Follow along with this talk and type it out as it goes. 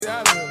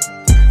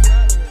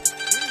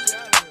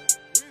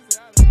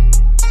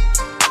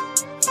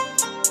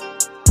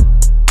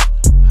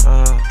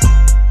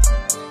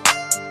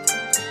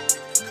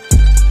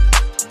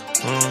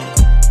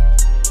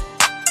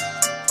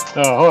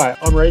Hi,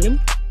 I'm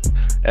Regan.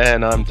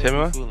 And I'm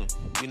Timur.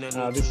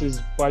 This is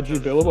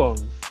Waju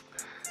Billabong.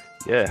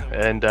 Yeah,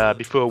 and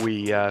before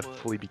we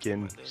fully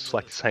begin, just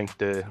like to thank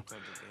the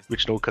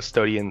original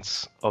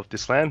custodians of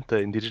this land, the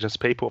Indigenous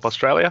people of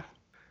Australia.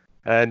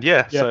 And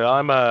so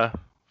I'm a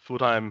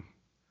full-time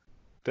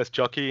desk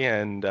jockey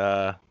and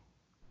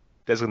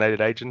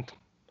designated agent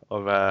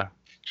of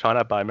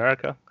China by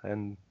America.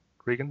 And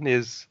Regan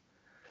is...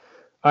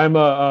 I'm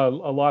a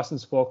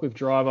licensed forklift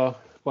driver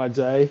by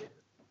day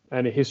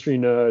and a history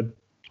nerd,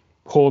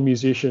 poor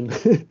musician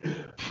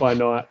by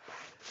night.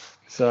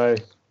 So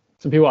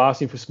some people are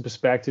asking for some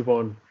perspective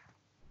on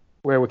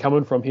where we're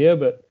coming from here,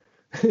 but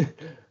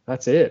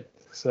that's it.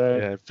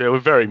 So yeah, we're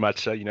very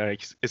much, as you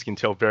can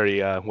tell, very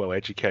well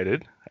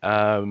educated.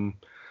 But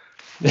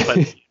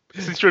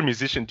since you're a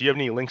musician, do you have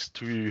any links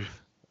to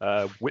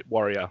Whip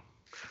Warrior?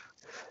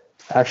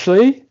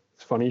 Actually,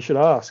 it's funny you should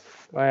ask.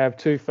 I have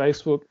two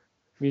Facebook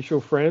mutual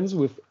friends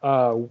with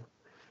the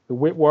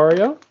Whip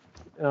Warrior.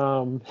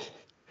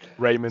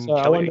 Raymond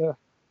Kelly.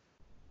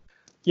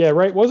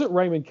 Was it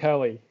Raymond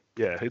Kelly?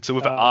 Yeah, it's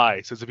with an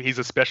I. So he's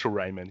a special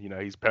Raymond.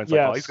 His parents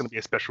like, he's going to be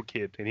a special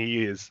kid, and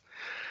he is.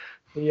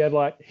 He had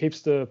like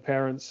hipster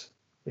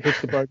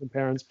broken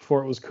parents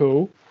before it was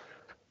cool.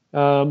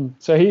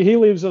 So he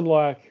lives in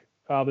like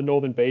the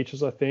northern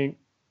beaches, I think,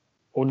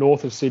 or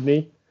north of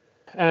Sydney.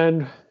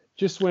 And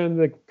just when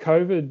the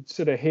COVID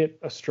sort of hit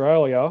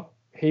Australia,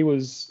 he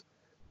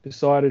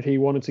decided he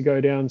wanted to go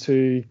down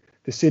to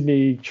the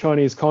Sydney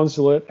Chinese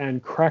consulate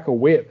and crack a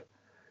whip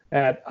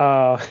at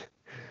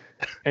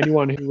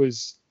anyone who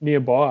was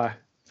nearby.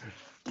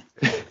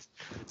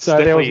 So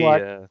there was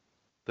like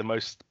the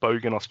most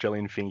bogan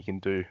Australian thing you can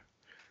do.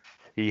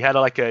 He had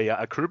like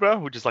a Kruger,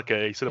 which is like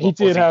a sort of he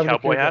did Aussie have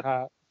cowboy a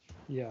hat.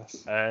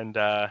 Yes. And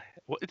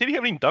did he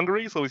have any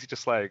dungarees, or was he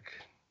just like,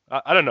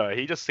 I don't know.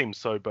 He just seemed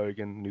so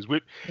bogan. His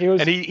whip,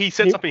 he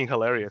said something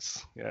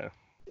hilarious. Yeah.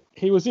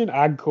 He was in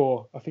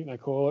AgCorp, I think they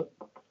call it.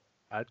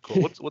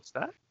 AgCorp. What's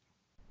that?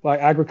 Like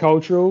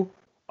agricultural.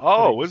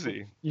 Oh, was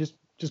he? You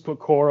just put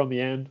core on the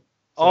end.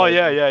 So, oh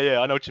yeah.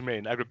 I know what you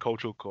mean.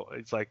 Agricultural core.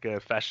 It's like a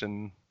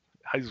fashion.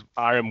 Has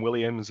R.M.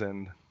 Williams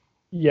and.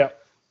 Yep.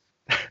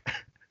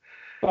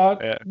 But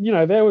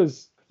there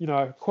was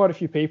quite a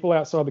few people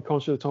outside the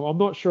consulate at the time. I'm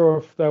not sure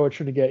if they were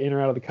trying to get in or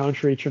out of the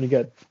country, trying to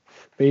get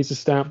visa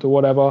stamped or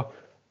whatever.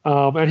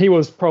 And he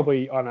was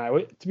probably, I don't know.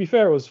 To be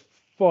fair, it was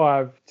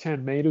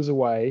 5-10 meters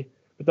away.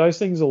 But those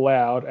things are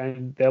loud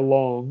and they're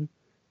long,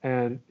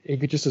 and he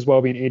could just as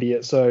well be an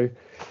idiot. So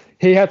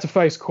he had to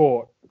face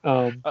court.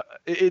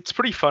 It's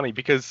pretty funny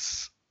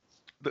because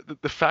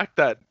the fact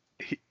that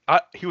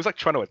he was like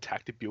trying to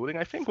attack the building,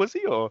 I think, was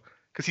he? Or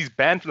because he's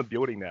banned from the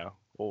building now,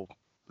 or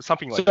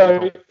something like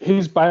that. So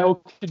his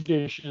bail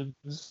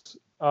conditions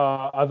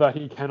are that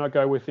he cannot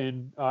go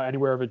within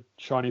anywhere of a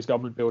Chinese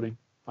government building,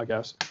 I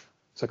guess.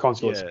 So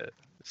consulates. Yeah.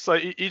 So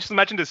you just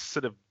imagine this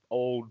sort of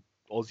old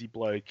Aussie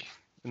bloke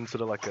in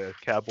sort of like a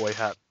cowboy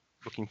hat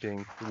looking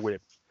thing,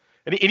 whip.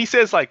 And he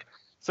says like,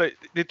 so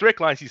the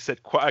direct lines he said,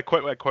 I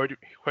quote him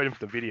from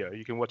the video.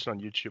 You can watch it on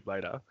YouTube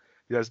later.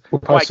 He goes,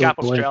 "Wake up,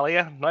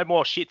 Australia! No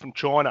more shit from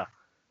China.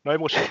 No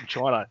more shit from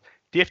China.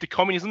 Death to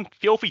communism,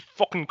 filthy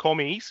fucking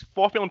commies.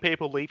 5 million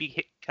people leave your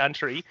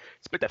country.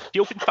 Spread the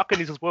filthy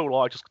fucking as well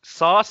like just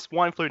SARS,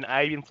 swine flu, and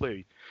avian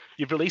flu.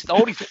 You've released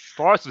all these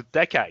viruses for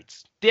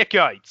decades.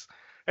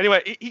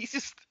 Anyway, he's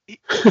just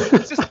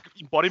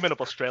embodiment of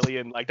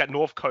Australian, like that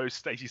North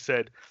Coast, as you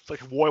said. It's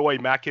like Woy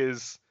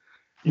Macca's.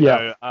 You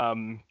know,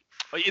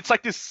 it's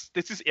like this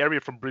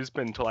area from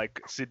Brisbane to like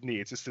Sydney.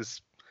 It's just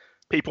this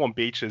people on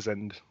beaches,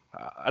 and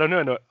I don't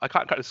know. I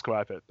can't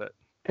describe it, but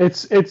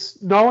it's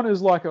known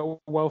as like a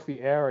wealthy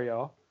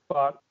area,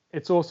 but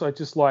it's also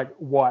just like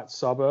white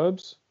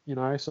suburbs.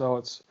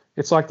 So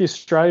it's like the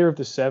Australia of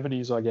the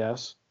 70s, I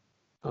guess.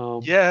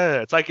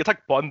 It's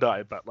like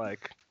Bondi, but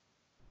like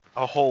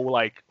a whole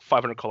like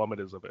 500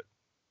 kilometers of it.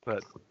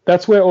 But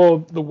that's where all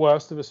the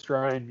worst of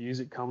Australian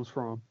music comes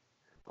from,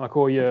 like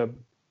all your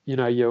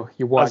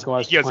white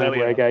guys playing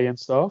reggae and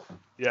stuff.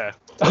 Yeah.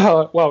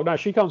 Well, no,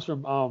 she comes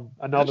from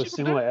another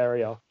similar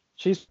area.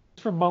 She's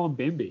from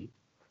Mullumbimby.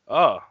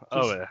 Oh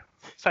yeah,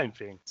 same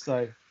thing.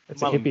 So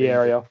it's a hippie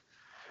area.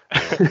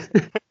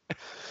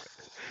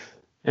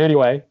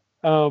 Anyway.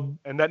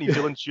 And that New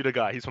Zealand shooter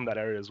guy, he's from that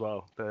area as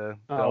well.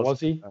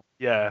 Was he?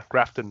 Yeah,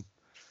 Grafton.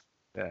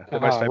 Yeah, the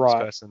most famous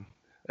person.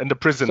 And the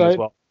prison as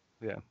well.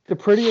 Yeah. The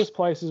prettiest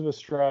places of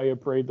Australia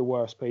breed the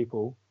worst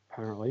people,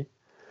 apparently.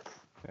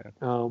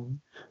 Yeah.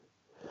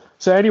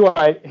 So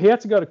anyway, he had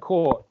to go to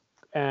court,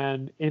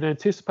 and in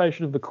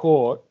anticipation of the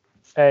court,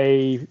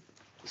 a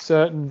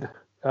certain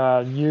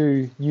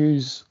new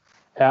news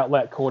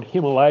outlet called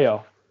Himalaya,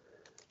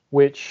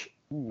 which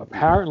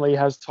apparently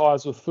has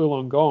ties with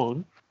Falun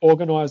Gong,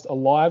 organized a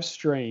live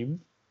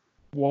stream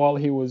while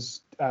he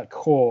was at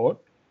court.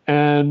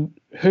 And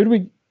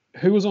who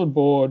was on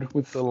board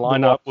with the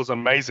lineup? Was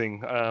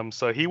amazing.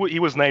 So he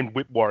was named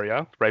Whip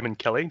Warrior, Raymond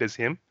Kelly. There's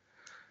him.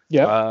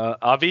 Yeah.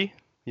 Avi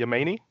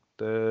Yemeni,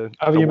 the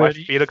Yemeni. wife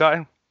beater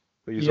guy,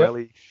 the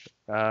Israeli.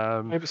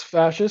 Maybe it's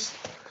fascist.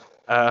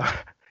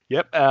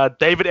 Yep.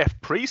 David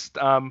F. Priest.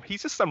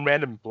 He's just some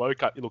random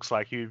bloke. It looks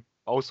like who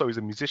also is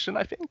a musician,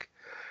 I think.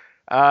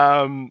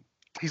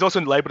 He's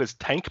also labeled as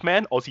Tank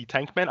Man, Aussie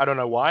Tank Man. I don't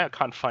know why. I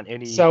can't find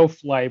any.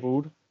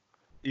 Self-labeled.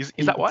 Is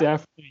that why?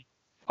 Definitely.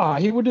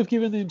 He would have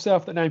given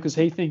himself that name because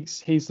he thinks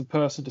he's the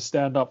person to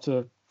stand up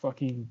to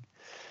fucking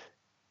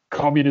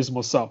communism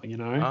or something, you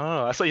know?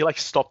 Oh, I saw you like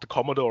stopped the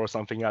Commodore or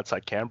something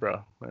outside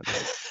Canberra.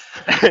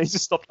 He just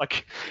stopped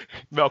like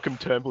Malcolm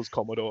Turnbull's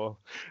Commodore.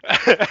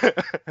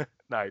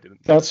 No, he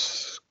didn't.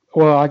 That's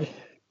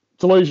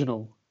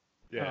delusional.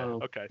 Yeah.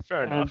 Okay.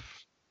 Fair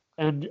enough.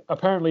 And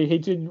apparently he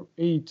didn't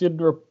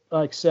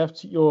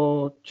accept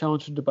your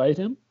challenge to debate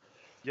him.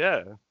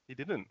 Yeah, he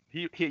didn't.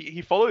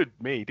 He followed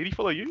me. Did he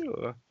follow you?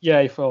 Or?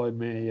 Yeah, he followed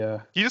me.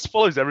 Yeah. He just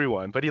follows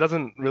everyone, but he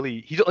doesn't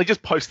really. He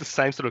just posts the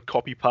same sort of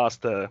copy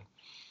pasta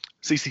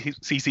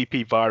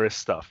CCP virus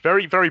stuff.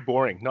 Very, very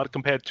boring. Not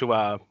compared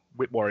to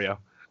Whip Warrior.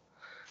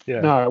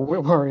 Yeah. No,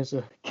 Whip Warrior's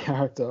a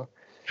character.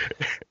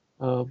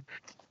 But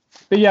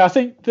yeah, I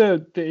think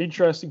the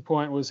interesting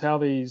point was how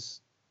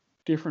these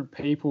different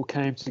people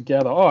came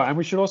together. Oh, and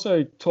we should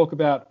also talk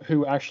about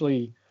who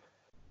actually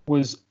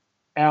was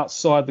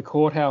outside the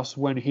courthouse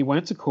when he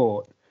went to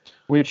court,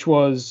 which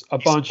was a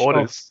bunch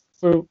of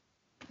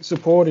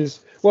supporters.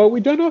 Well, we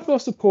don't know if they're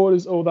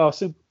supporters or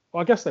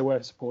I guess they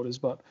were supporters,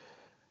 but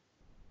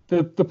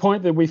the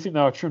point that I think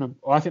they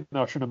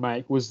were trying to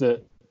make was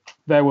that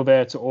they were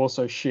there to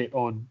also shit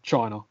on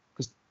China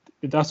because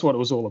that's what it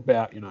was all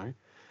about, you know.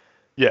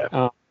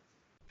 Yeah.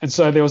 And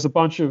so there was a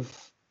bunch of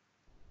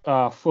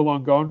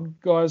full-on gone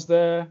guys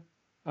there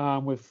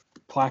with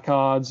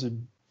placards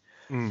and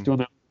doing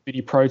that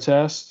mini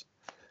protest.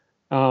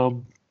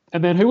 And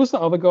then who was the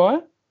other guy?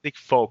 Nick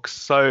Fox.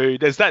 So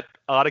there's that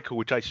article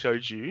which I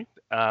showed you.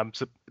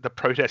 So the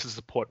protesters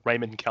support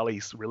Raymond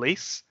Kelly's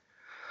release.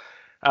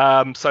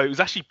 So it was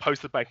actually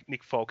posted by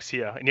Nick Fox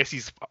here, and yes,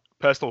 his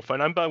personal phone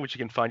number, which you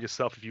can find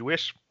yourself if you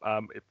wish.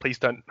 Please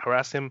don't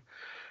harass him.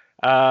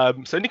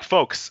 So Nick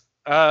Fox,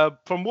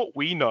 from what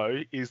we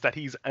know, is that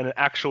he's an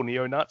actual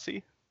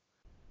neo-Nazi.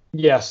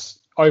 Yes,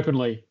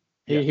 openly.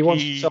 He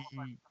wants to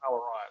celebrate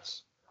our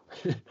riots.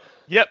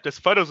 Yep, there's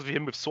photos of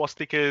him with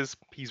swastikas.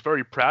 He's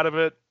very proud of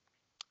it.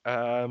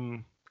 I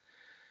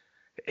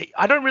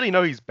don't really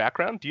know his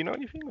background. Do you know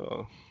anything?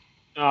 Or?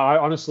 No, I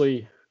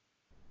honestly,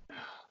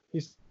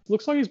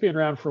 looks like he's been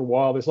around for a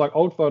while. There's like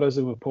old photos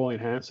of him with Pauline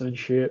Hanson and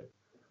shit.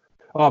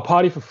 Oh,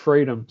 Party for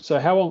Freedom. So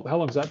how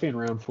long's that been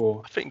around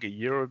for? I think a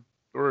year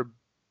or a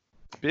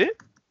bit.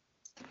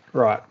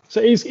 Right.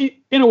 So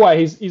in a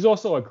way he's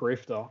also a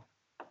grifter.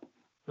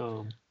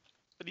 But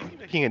he's not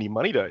making any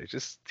money though.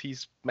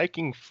 He's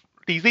making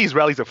these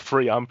rallies are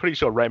free. I'm pretty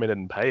sure Raymond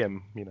didn't pay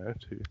him, you know.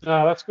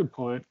 That's a good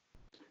point.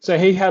 So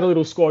he had a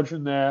little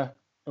squadron there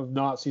of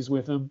Nazis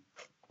with him,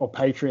 or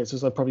patriots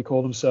as they probably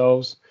call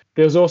themselves.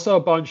 There's also a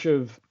bunch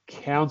of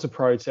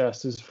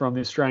counter-protesters from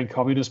the Australian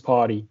Communist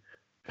Party.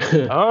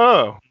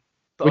 Oh,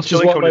 the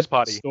Australian Communist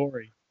Party.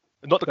 Story.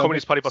 Not the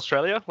Communist Party of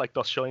Australia, like the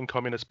Australian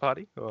Communist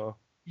Party? Or?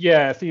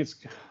 Yeah, I think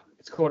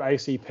it's called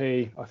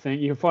ACP, I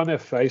think. You can find their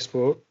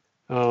Facebook.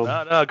 No,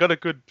 I got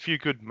a few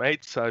good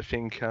mates, I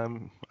think.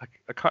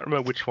 I can't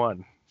remember which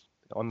one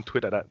on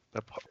Twitter.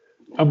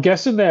 I'm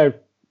guessing they're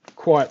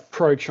quite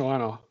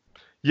pro-China.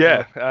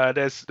 Yeah, I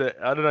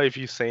don't know if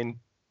you've seen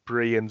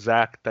Bree and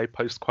Zach. They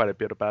post quite a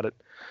bit about it.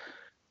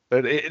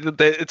 But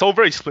it's all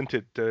very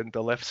splintered,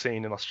 the left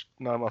scene in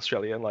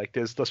Australia. Like,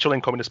 there's the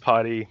Australian Communist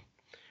Party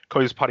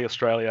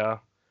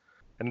Australia,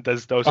 and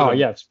there's those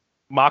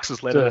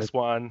Marxist-Leninist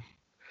one.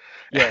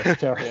 Yeah, it's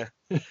terrible.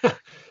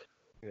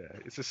 Yeah,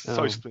 it's just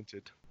so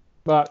splintered.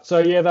 But so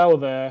yeah, they were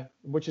there,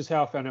 which is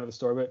how I found out the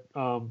story. But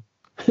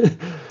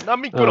I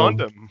mean, good on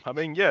them. I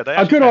mean, yeah, they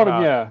good on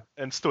them, yeah,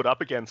 and stood up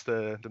against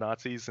the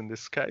Nazis in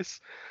this case.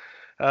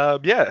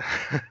 Yeah,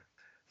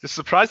 just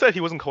surprised that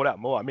he wasn't called out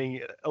more. I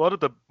mean, a lot of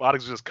the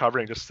articles just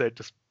covering just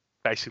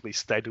basically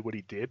stated what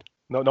he did.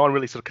 No one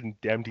really sort of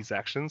condemned his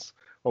actions.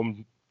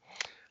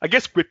 I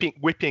guess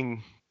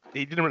whipping.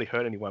 He didn't really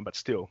hurt anyone, but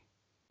still.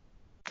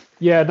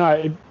 Yeah,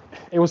 no,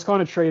 it was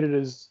kind of treated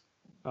as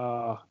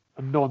a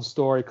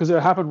non-story because it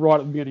happened right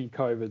at the beginning of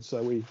COVID,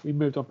 so we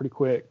moved on pretty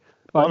quick.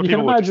 But you can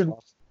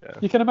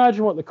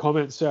imagine what the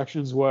comment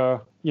sections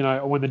were, you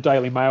know, when the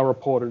Daily Mail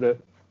reported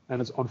it,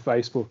 and it's on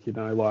Facebook, you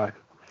know, like.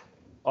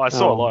 Oh, I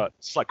saw a lot.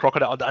 It's like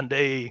Crocodile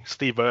Dundee,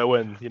 Steve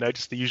Irwin, you know,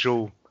 just the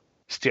usual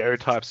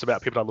stereotypes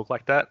about people that look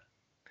like that.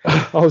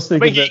 I was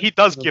thinking he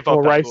does give up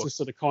more that racist look.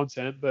 sort of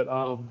content, but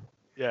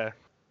yeah.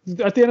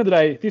 At the end of the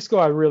day, this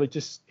guy really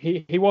just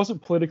he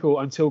wasn't political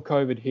until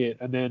COVID hit,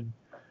 and then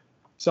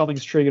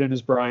something's triggered in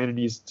his brain, and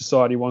he's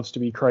decided he wants to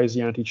be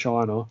crazy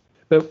anti-China.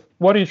 But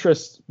what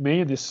interests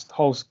me in this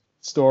whole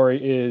story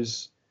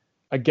is,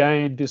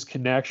 again, this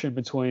connection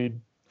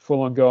between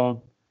Falun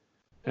Gong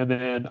and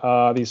then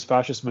these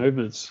fascist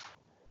movements.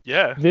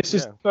 Yeah. This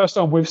is the first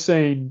time we've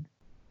seen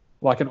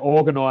like an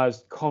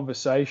organized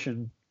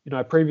conversation. You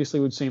know,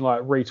 previously we'd seen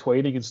like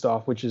retweeting and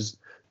stuff,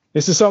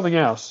 this is something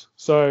else.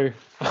 So,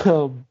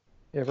 yeah,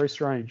 very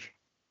strange.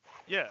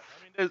 Yeah,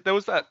 I mean, there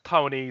was that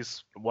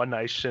Taiwanese One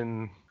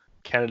Nation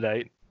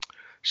candidate.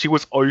 She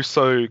was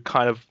also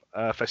kind of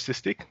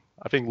fascistic.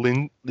 I think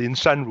Lin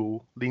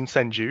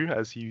Sanju,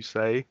 as you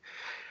say,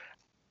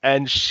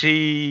 and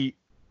she,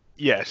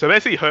 yeah. So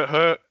basically,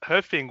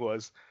 her thing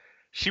was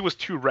she was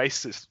too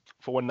racist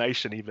for One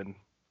Nation even.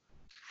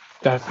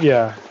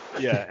 Yeah.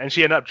 Yeah, and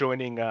she ended up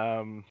joining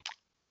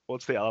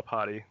what's the other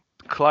party?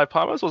 Clive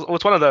Palmer's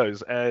was one of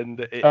those,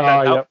 and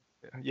Yep.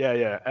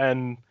 yeah,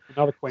 and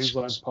Another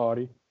Queensland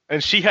party.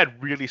 And she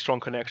had really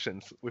strong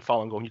connections with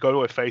Falun Gong. You go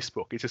to her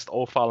Facebook, it's just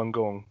all Falun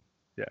Gong.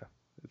 Yeah.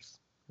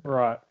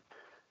 Right.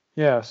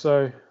 Yeah,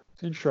 so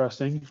it's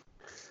interesting.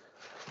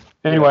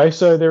 Anyway,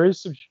 so there is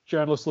some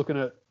journalists looking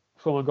at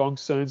Falun Gong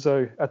soon,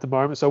 so at the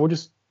moment. So we'll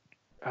just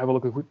have a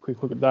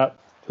quick look at that.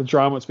 The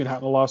drama that's been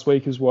happening last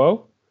week as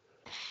well.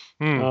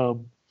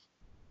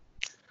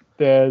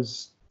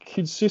 There's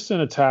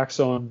consistent attacks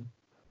on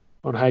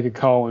Hager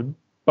Cohen,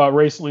 but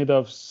recently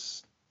there've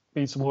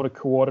been some more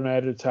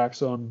coordinated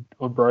attacks on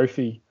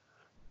Brophy.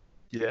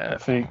 Yeah. I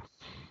think.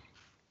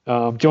 Do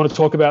you want to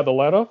talk about the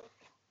letter?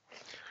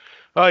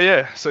 Oh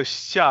yeah, so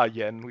Xia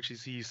Yan, which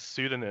is his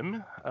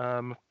pseudonym.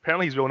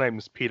 Apparently his real name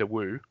is Peter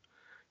Wu.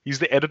 He's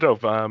the editor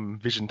of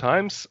Vision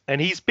Times,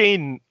 and he's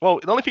been the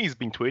only thing he's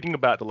been tweeting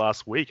about the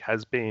last week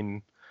has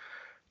been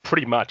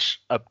pretty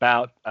much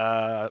about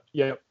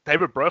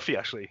David Brophy.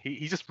 Actually,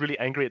 he's just really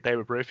angry at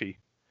David Brophy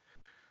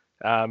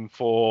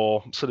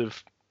for sort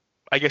of,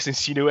 I guess,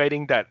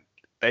 insinuating that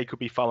they could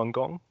be Falun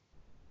Gong.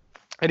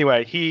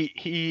 Anyway,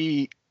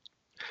 he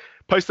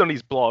posted on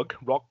his blog,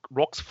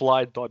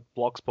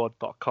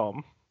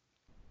 rocksfly.blogspot.com,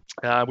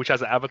 which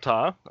has an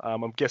avatar.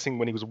 I'm guessing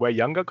when he was way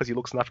younger because he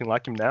looks nothing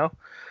like him now.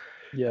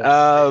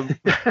 Yes.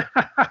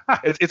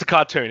 It's a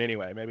cartoon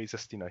anyway. Maybe it's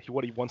just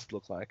what he wants to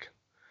look like.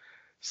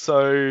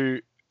 So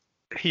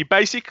he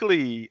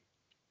basically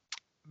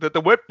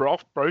the word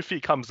Brophy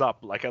comes up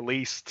like at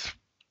least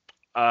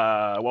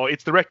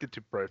it's directed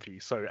to Brophy,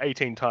 so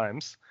 18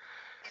 times.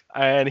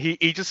 And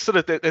he just sort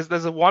of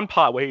there's a one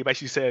part where he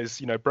basically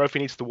says, Brophy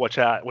needs to watch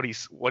out what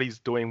he's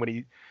doing when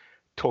he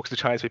talks to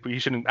Chinese people. You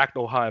shouldn't act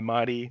all high and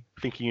mighty,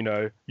 thinking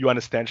you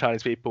understand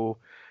Chinese people.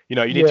 You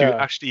need to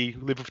actually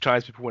live with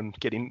Chinese people and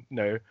get in.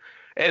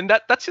 And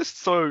that's just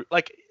so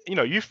like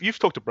you've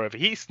talked to Brophy.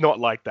 He's not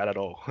like that at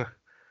all.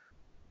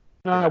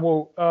 No,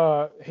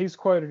 well, he's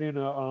quoted in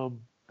the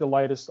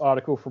latest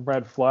article from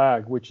Red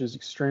Flag, which is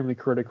extremely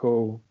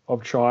critical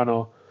of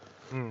China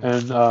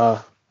and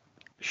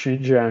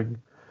Xinjiang.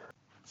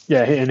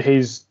 Yeah, and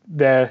he's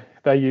there.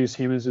 They use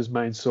him as his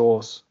main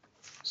source.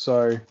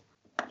 So,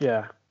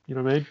 yeah, you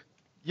know what I mean?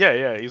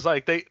 Yeah. He's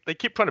like they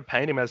keep trying to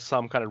paint him as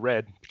some kind of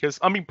red because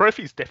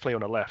Brophy's definitely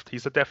on the left.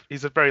 He's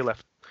a very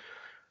left,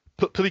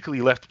 politically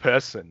left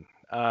person.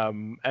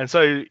 And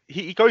so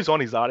he goes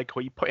on his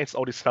article. He points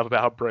all this stuff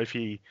about how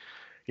Brophy,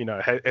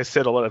 has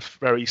said a lot of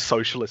very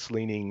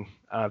socialist-leaning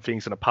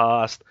things in the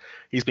past.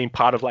 He's been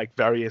part of like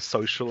various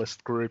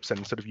socialist groups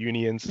and sort of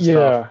unions and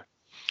stuff.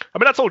 I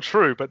mean, that's all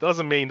true, but it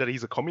doesn't mean that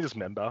he's a communist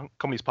member,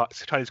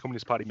 Chinese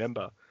Communist Party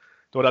member.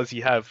 Nor does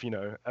he have,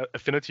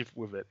 affinity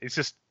with it. It's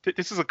just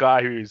this is a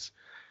guy who's,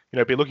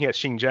 been looking at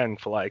Xinjiang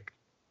for like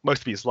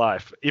most of his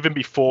life, even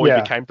before he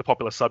became the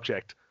popular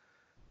subject.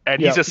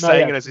 And he's just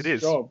saying it as it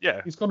is. Job.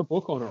 Yeah, he's got a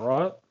book on it,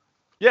 right?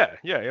 Yeah.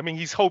 I mean,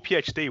 his whole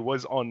PhD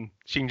was on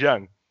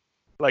Xinjiang.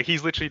 Like,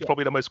 he's literally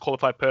probably the most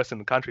qualified person in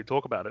the country to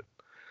talk about it.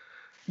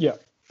 Yeah.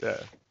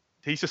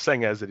 He's just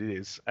saying it as it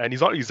is, and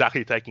he's not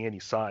exactly taking any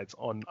sides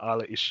on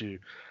either issue.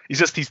 It's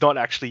just he's not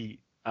actually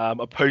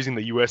opposing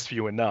the US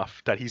view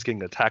enough that he's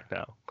getting attacked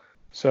now.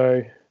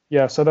 So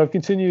they've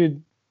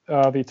continued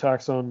the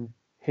attacks on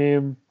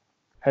him,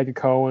 Hager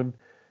Cohen,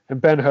 and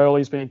Ben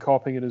Hurley's been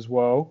copying it as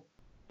well.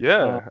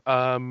 Yeah,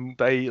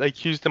 they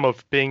accused him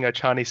of being a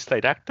Chinese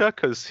state actor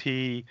because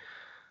he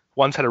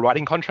once had a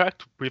writing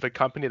contract with a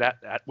company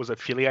that was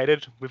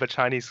affiliated with a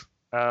Chinese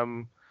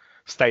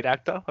state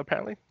actor,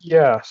 apparently.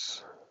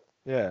 Yes.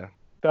 Yeah.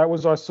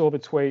 I saw the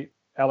tweet,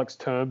 Alex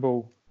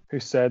Turnbull,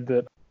 who said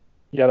that,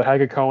 the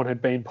Hager Cohen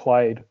had been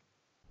played.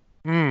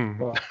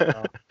 Well,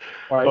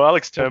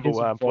 Alex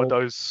Turnbull, for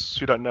those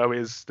who don't know,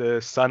 is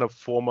the son of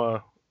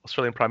former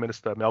Australian Prime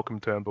Minister Malcolm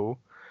Turnbull,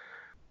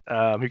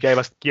 who gave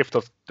us the gift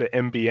of the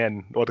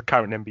NBN, or the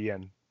current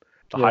NBN,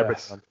 the hybrid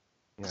one.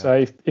 Yeah.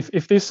 So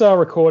if this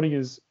recording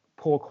is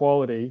poor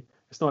quality,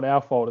 it's not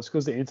our fault. It's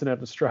because the internet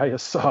in Australia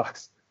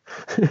sucks.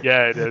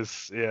 Yeah, it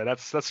is. Yeah,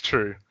 that's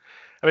true.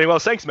 I mean, well,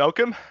 thanks,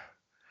 Malcolm.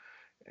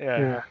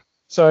 Yeah.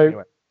 So,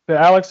 anyway. But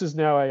Alex is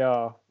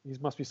now he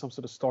must be some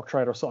sort of stock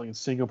trader or something in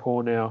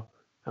Singapore now.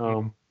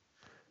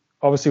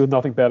 Obviously with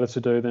nothing better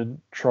to do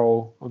than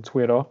troll on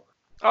Twitter.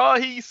 Oh,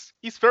 he's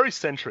very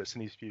centrist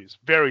in his views.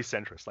 Very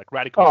centrist, like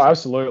radical. Oh,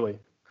 absolutely.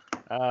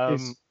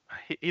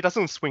 He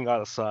doesn't swing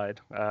either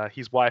side.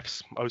 His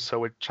wife's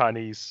also a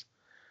Chinese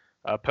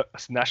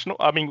national.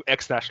 I mean,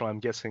 ex-national, I'm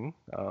guessing.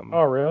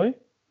 Oh, really?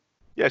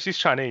 Yeah, she's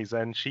Chinese,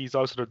 and she's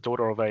also the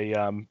daughter of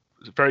a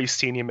very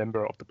senior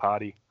member of the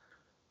party.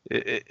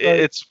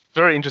 It's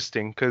very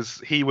interesting because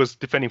he was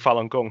defending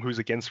Falun Gong, who's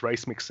against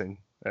race mixing,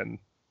 and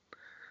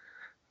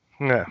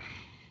yeah.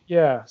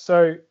 Yeah.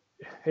 So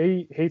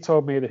he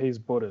told me that he's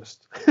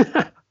Buddhist.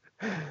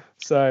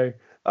 So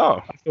Oh,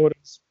 I thought it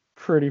was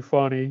pretty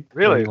funny.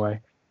 really? Anyway.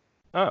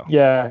 Oh,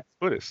 Yeah.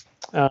 Buddhist.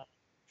 Uh,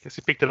 Guess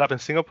he picked it up in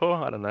Singapore.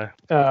 I don't know.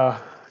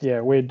 yeah,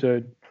 weird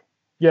dude.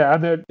 Yeah,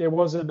 and there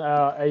was an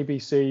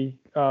ABC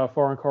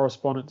foreign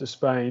correspondent to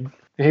Spain.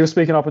 And he was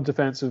speaking up in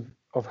defense of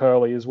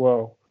Hurley as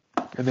well.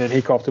 And then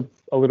he copped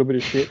a little bit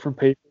of shit from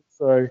people.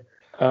 So,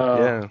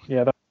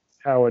 yeah, that's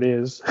how it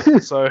is.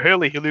 So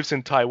Hurley, he lives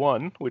in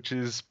Taiwan, which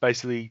is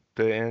basically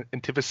the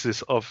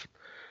antithesis of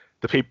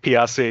the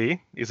PRC,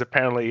 is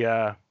apparently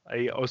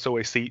also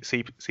a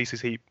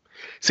CCP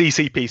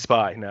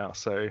spy now.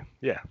 So,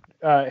 yeah.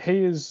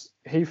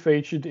 He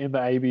featured in the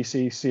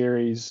ABC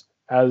series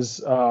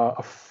as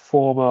a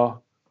former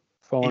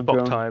Falun Epoch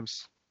Gong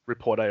Times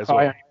reporter as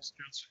well.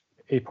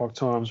 Epoch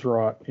Times,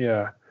 right?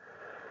 Yeah.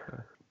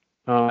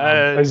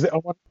 And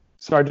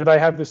Sorry, do they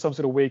have this some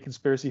sort of weird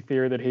conspiracy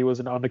theory that he was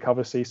an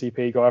undercover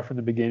CCP guy from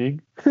the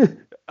beginning?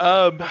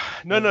 no,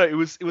 it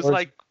was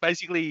like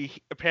basically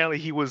apparently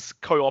he was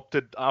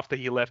co-opted after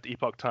he left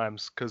Epoch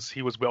Times because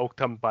he was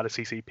welcomed by the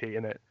CCP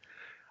in it.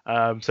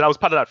 So that was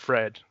part of that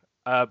thread.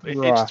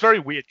 It's very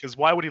weird because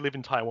why would he live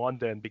in Taiwan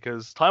then?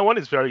 Because Taiwan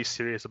is very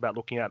serious about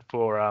looking out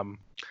for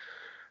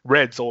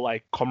Reds or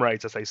like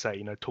comrades, as they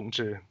say,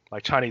 Tongzhi,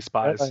 like Chinese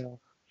spies.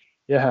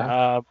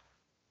 Yeah.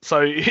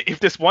 So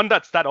if there's one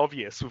that's that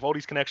obvious with all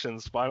these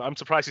connections, I'm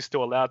surprised he's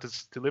still allowed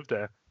to live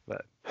there.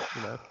 But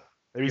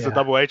maybe he's a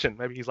double agent.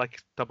 Maybe he's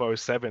like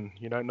 007.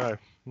 You don't know.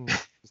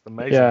 It's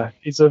amazing. Yeah,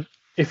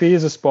 if he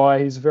is a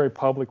spy, he's a very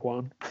public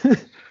one.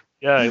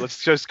 Yeah, it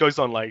just goes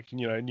on like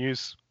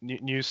news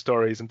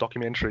stories and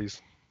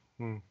documentaries.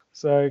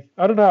 So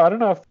I don't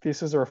know if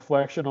this is a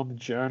reflection on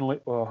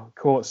the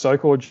call it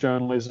so-called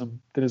journalism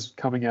that is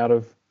coming out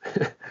of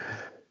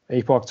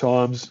Epoch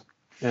Times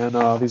and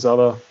these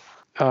other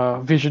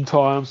Vision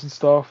Times and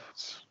stuff.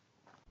 It's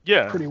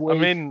pretty weird.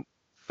 I mean,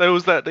 there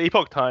was the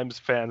Epoch Times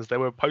fans. They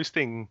were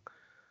posting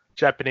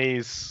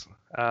Japanese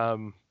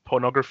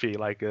pornography,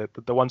 like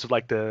the ones with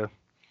like the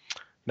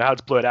how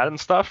it's blurred out and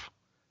stuff,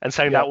 and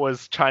saying that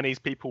was Chinese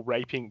people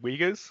raping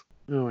Uyghurs.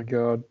 Oh my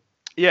god.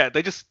 Yeah,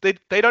 they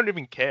don't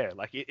even care.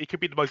 Like it could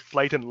be the most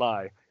blatant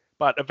lie,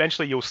 but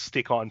eventually you'll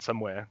stick on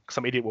somewhere.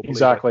 Some idiot will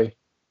believe it.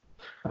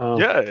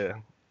 Yeah.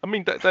 I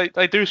mean,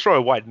 they do throw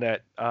a wide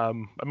net. I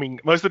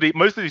mean, most of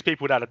these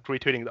people that are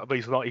retweeting, at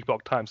least not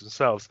Epoch Times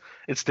themselves,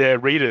 it's their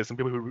readers and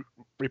people who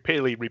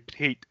repeatedly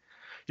repeat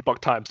Epoch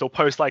Times. They'll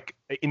post like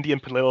an Indian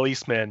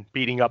policeman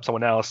beating up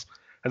someone else,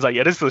 and it's like,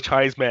 yeah, this is a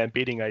Chinese man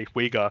beating a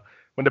Uyghur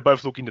when they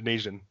both look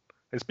Indonesian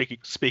and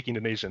speak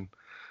Indonesian.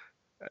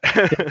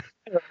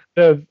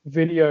 The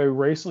video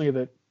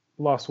recently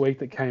last week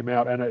that came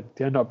out, and it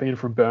ended up being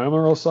from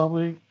Burma or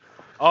something.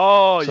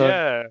 Oh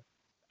yeah.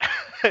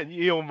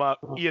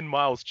 Ian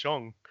Miles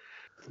Chong.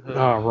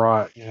 Oh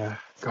right, yeah.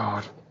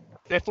 God.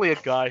 Definitely a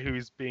guy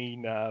who's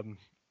been brain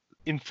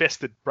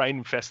infested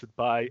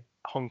by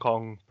Hong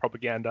Kong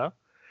propaganda,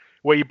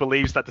 where he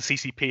believes that the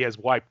CCP has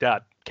wiped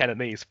out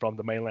Cantonese from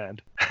the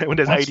mainland when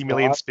there's 80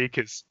 million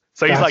speakers.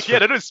 So he's like, they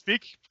don't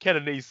speak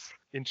Cantonese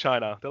in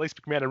China. They at least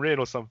speak Mandarin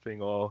or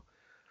something, or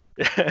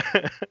he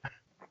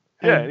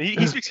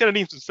speaks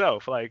Cantonese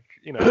himself. Like,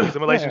 he's a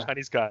Malaysian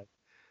Chinese guy.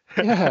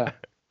 Yeah.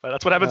 But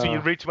that's what happens when you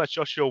read too much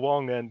Joshua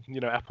Wong and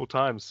Apple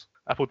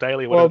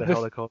Daily, whatever the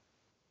hell they call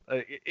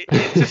it.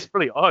 It's just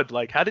really odd.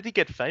 Like, how did he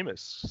get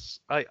famous?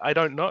 I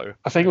don't know.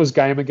 I think it was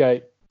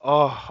Gamergate.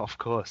 Oh, of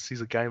course, he's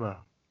a gamer.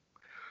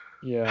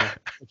 Yeah.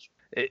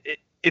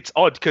 It's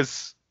odd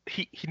because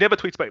he never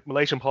tweets about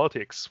Malaysian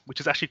politics, which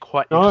is actually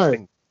quite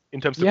interesting in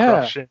terms of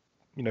corruption,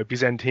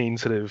 Byzantine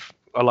sort of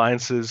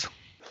alliances.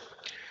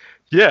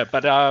 Yeah,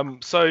 but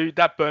so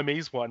that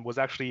Burmese one was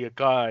actually a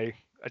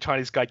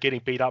Chinese guy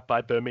getting beat up by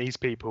Burmese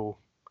people,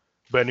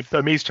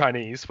 Burmese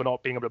Chinese, for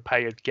not being able to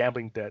pay a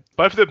gambling debt.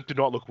 Both of them do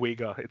not look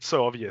Uyghur. It's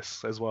so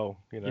obvious as well,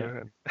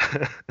 Yeah.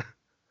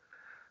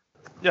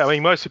 I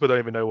mean, most people don't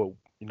even know what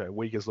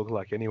Uyghurs look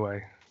like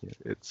anyway.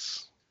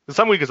 There's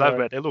some Uyghurs I've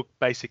met. They look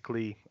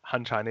basically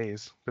Han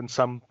Chinese, and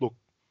some look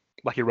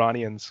like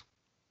Iranians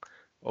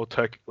or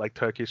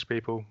Turkish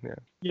people. Yeah.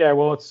 Yeah.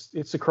 Well,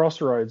 it's a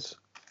crossroads.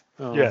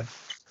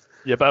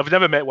 Yeah, but I've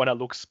never met one that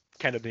looks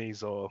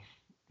Cantonese or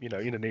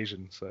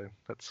Indonesian, so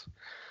that's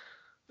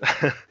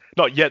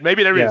not yet.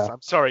 Maybe there is.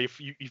 I'm sorry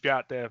if you're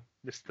out there,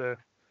 Mr.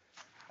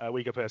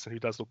 Uyghur person who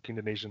does look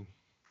Indonesian.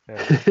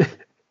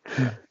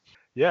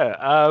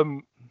 Yeah.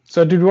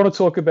 So did we want to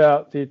talk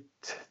about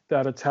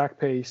that attack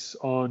piece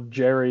on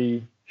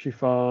Jerry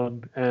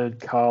Chiffon and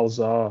Carl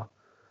Czar?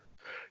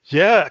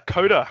 Yeah,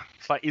 Coda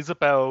by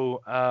Isabel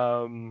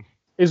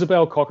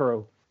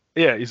Cockerell.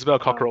 Yeah, Isabel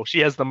Cockerell. She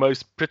has the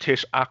most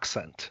British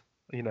accent,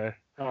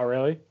 Oh,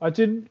 really? I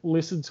didn't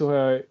listen to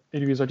her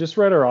interviews. I just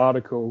read her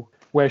article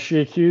where she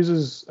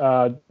accuses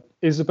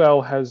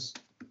Isabel has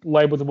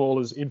labeled them all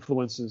as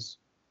influencers.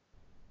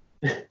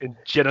 And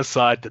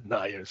genocide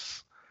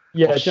deniers.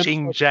 Yeah,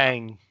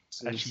 Xinjiang,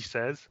 as she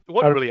says.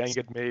 What really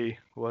angered me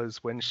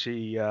was when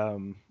she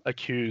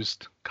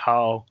accused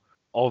Carl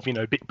of,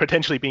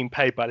 potentially being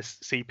paid by the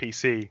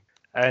CPC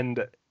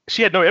and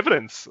she had no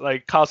evidence.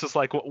 Like Carl's just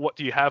like, what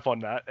do you have on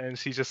that? And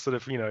she's just sort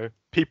of,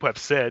 people have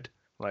said,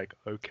 like,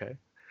 okay.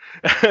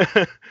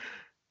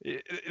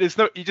 There's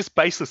no, you just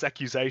baseless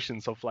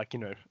accusations of like,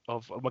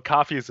 of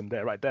McCarthyism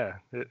there, right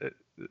there.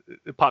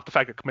 Apart the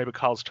fact that maybe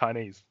Carl's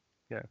Chinese,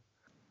 yeah.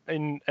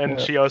 And Yeah.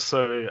 she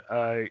also,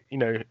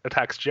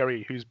 attacks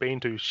Jerry, who's been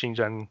to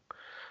Xinjiang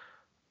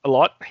a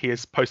lot. He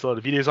has posted a lot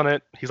of videos on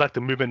it. He's like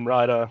the movement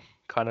rider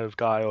kind of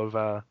guy of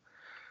the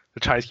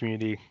Chinese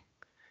community.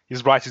 He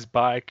rides his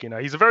bike.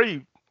 He's a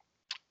very,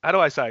 how do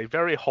I say,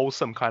 very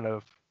wholesome kind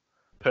of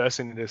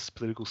person in this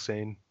political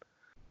scene.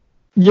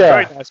 Yeah.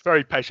 Very nice,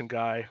 very patient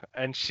guy.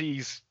 And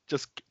she's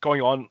just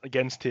going on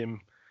against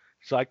him.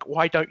 She's like,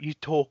 why don't you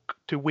talk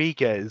to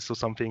Uyghurs or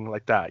something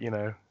like that,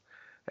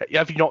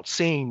 Have you not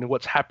seen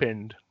what's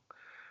happened?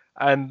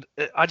 And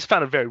I just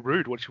found it very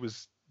rude what she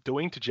was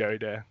doing to Jerry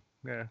there.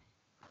 Yeah.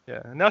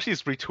 Yeah. And now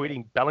she's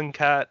retweeting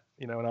Bellingcat,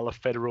 another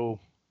federal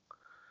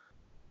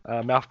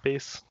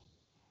mouthpiece.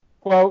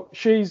 Well,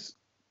 she's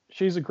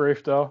a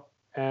grifter,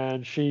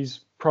 and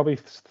she's probably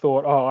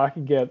thought, oh, I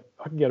can get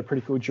a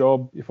pretty cool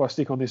job if I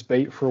stick on this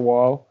beat for a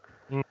while.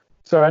 Mm.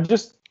 So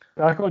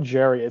back on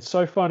Jerry, it's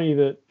so funny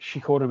that she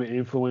called him an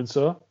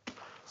influencer.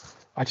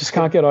 I just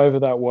can't get over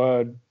that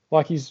word.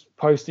 Like he's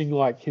posting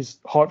like his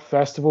hot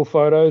festival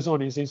photos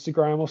on his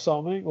Instagram or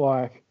something,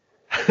 like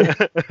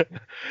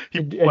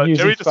and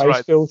using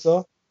face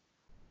filter.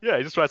 Yeah,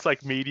 he just writes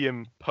like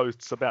medium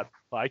posts about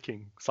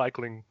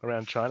cycling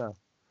around China.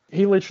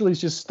 He literally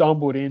just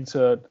stumbled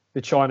into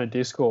the China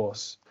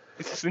discourse.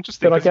 It's just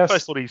interesting But I because he guess-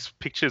 posts all these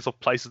pictures of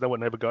places no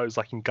one ever goes,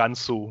 like in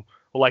Gansu,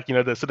 or like,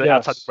 the sort of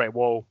outside the Great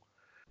Wall.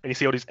 And you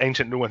see all these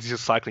ancient ruins he's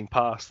just cycling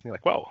past. And you're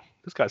like, wow,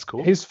 this guy's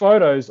cool. His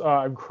photos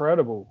are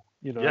incredible,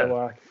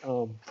 Yeah.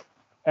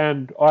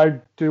 and I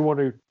do want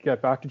to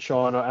get back to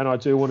China, and I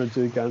do want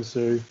to do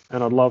Gansu,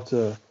 and I'd love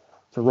to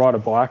ride a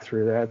bike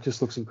through there. It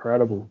just looks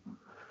incredible.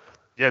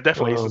 Yeah,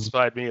 definitely. He's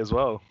inspired me as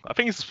well. I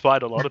think he's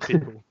inspired a lot of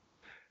people.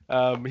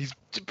 He's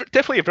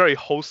definitely a very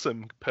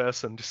wholesome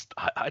person.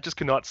 I just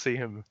cannot see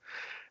him.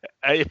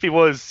 If he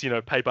was,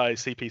 paid by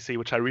CPC,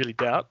 which I really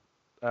doubt.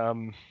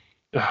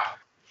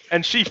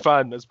 And she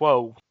fun as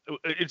well.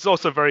 It's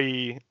also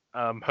very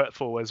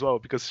hurtful as well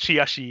because she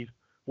actually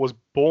was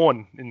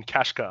born in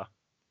Kashgar,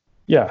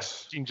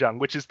 Yes. Xinjiang,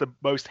 which is the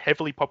most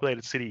heavily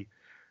populated city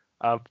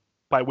by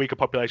Uyghur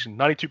population.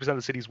 92% of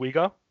the city is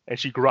Uyghur, and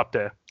she grew up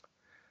there.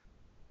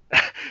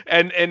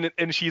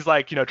 and she's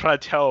like, trying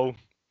to tell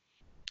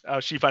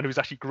Shifan, who's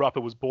actually grew up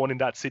and was born in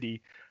that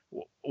city,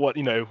 what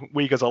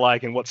Uyghurs are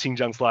like and what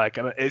Xinjiang's like,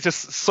 and it's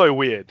just so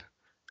weird.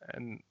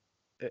 And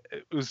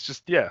it was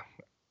just, yeah.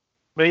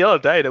 I mean, the other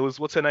day there was,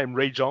 what's her name,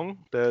 Ray Zhong,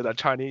 the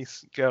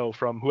Chinese girl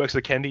who works at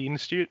the Kennedy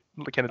Institute,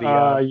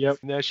 Yep.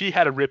 She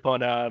had a rip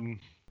on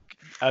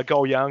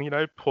Gao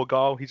Yang, poor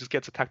Gao. He just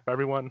gets attacked by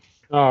everyone.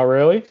 Oh,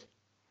 really?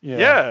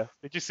 Yeah.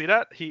 Did you see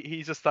that?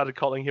 He just started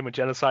calling him a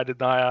genocide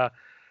denier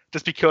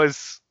just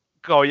because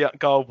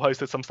Gao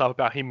posted some stuff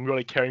about him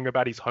really caring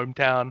about his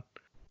hometown.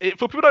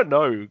 For people who don't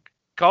know,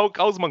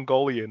 Gao's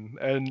Mongolian,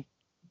 and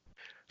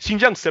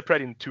Xinjiang's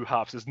separated into two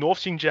halves. There's North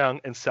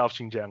Xinjiang and South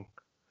Xinjiang.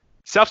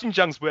 South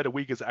Xinjiang's where the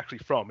Uyghurs are actually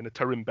from, in the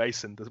Tarim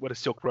Basin, where the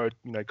Silk Road,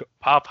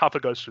 half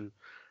it goes through.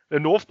 The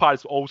north part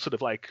is all sort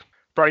of like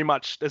very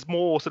much, there's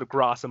more sort of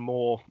grass and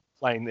more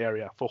plain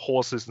area for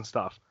horses and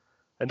stuff.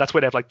 And that's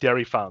where they have like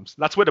dairy farms.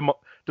 That's where the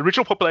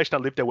original population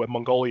that lived there were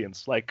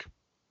Mongolians, like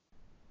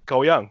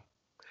Gao Yang.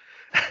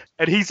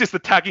 And he's just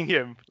attacking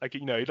him, like,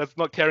 that's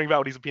not caring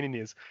about what his opinion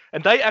is.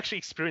 And they actually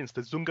experienced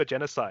the Zunga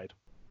genocide.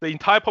 The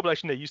entire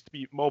population there used to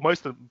be, well,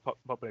 most of the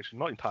population,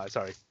 not entire,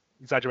 sorry,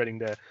 exaggerating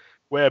there,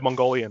 were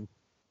Mongolian.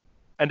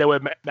 And they were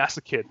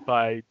massacred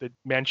by the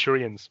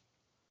Manchurians.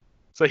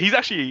 So he's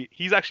actually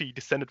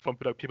descended from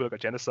people that got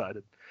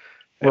genocided.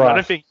 And Right. I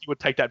don't think he would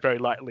take that very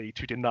lightly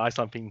to deny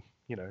something,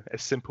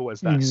 as simple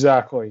as that.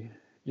 Exactly.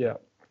 Yeah.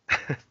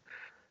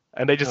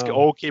 And they just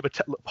all keep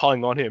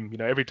piling on him,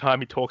 every time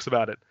he talks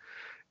about it.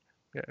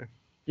 Yeah.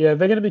 Yeah,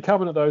 they're going to be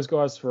coming at those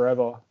guys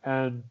forever.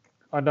 And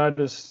I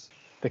noticed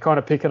they're kind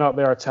of picking up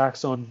their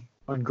attacks on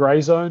Grey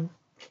Zone.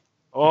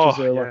 Oh,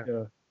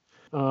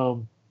 yeah.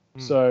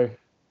 So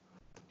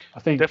I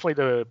think definitely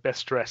the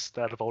best dressed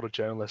out of all the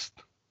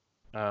journalists.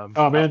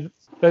 Man,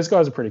 those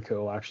guys are pretty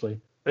cool, actually.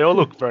 They all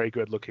look very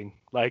good looking.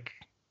 Like,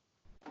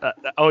 I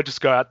would just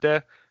go out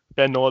there,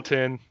 Ben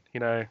Norton,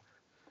 good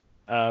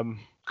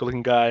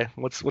looking guy.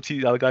 What's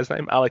the other guy's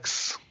name?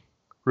 Alex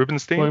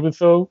Rubenstein.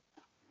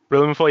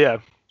 Blumenthal, yeah.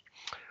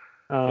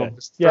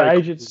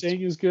 Agent cool.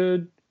 Singh is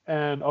good,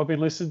 and I've been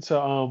listening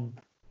to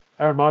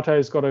Aaron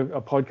Marte's got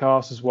a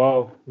podcast as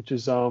well, which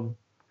is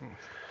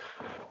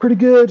pretty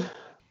good.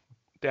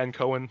 Dan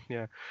Cohen,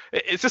 yeah.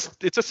 It's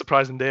just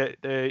surprising.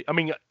 They're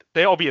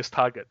obvious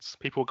targets.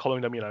 People are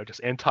calling them,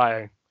 just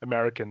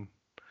anti-American,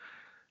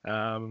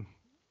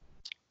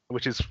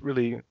 which is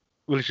really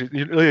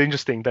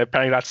interesting. They're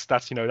apparently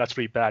that's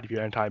really bad if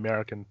you're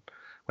anti-American.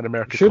 When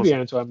America should be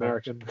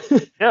anti-American.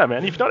 Yeah,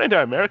 man. If you're not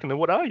anti-American, then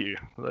what are you?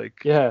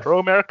 Like, yeah,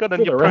 pro-America,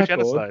 then you're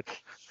pro-genocide.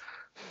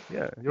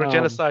 Yeah, you're a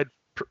genocide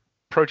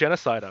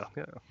pro-genocider.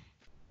 Yeah.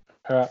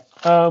 All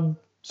right.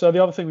 So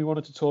the other thing we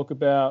wanted to talk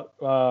about,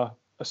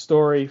 a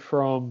story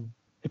from,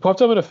 it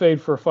popped up in a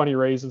feed for a funny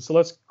reason. So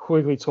let's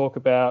quickly talk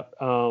about,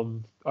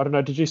 I don't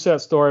know, did you see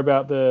that story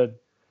about the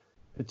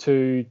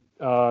two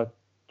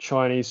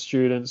Chinese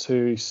students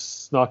who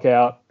snuck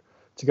out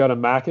to go to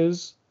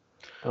Macca's?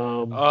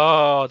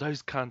 Oh,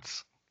 those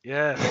cunts.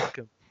 Yeah.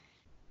 Fucking,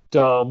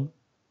 Dumb.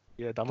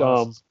 yeah,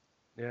 dumbasses.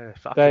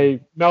 Yeah,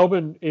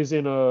 Melbourne is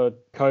in a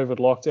COVID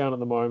lockdown at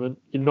the moment.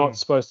 You're not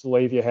supposed to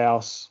leave your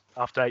house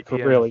after 8 for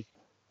p.m. really.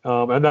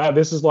 And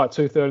this is like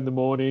 2:30 in the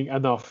morning,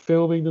 and they're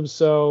filming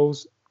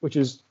themselves, which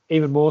is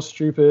even more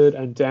stupid,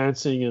 and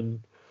dancing and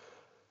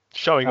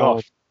showing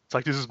off. It's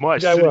like, this is my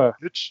they city, were.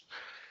 bitch.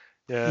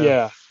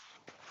 Yeah.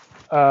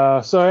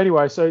 So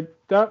anyway,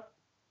 that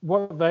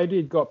what they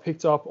did got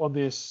picked up on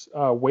this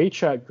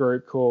WeChat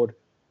group called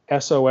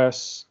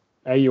SOS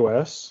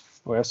AUS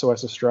or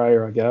SOS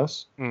Australia, I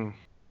guess.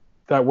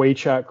 That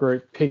WeChat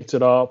group picked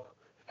it up,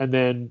 and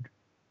then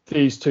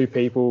these two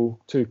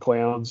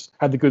clowns,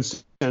 had the good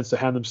sense to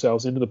hand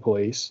themselves into the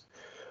police.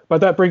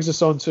 But that brings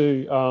us on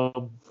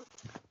to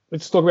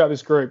let's talk about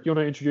this group. You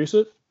want to introduce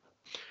it?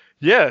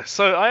 Yeah,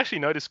 so I actually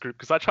know this group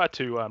because I tried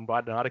to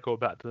write an article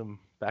about them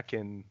back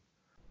in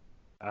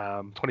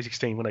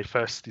 2016 when they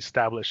first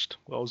established.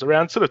 Well, it was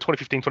around sort of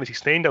 2015,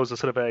 2016. There was a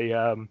sort of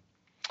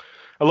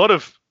a lot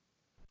of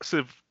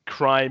sort of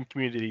crime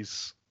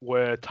communities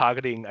were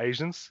targeting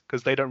Asians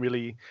because they don't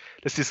really,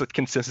 there's this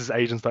consensus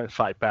Asians don't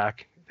fight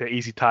back. They're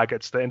easy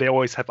targets, and they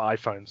always have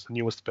iPhones, the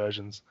newest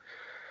versions.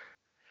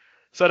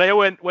 So they all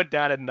went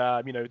down and,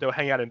 they were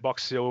hanging out in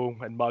Box Hill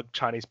and mugged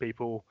Chinese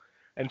people.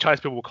 And Chinese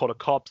people were called the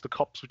cops. The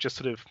cops would just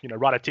sort of,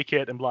 write a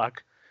ticket and be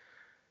like,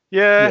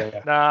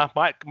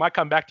 might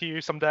come back to you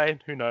someday.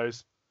 Who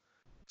knows?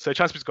 So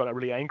Chinese people got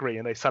really angry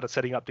and they started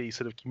setting up these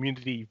sort of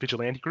community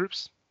vigilante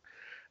groups.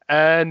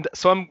 And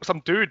some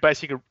dude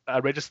basically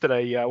registered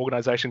a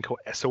organization called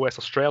SOS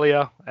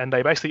Australia, and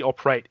they basically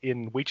operate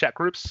in WeChat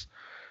groups.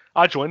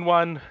 I joined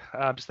one,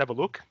 just to have a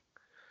look.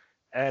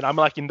 And I'm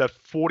like in the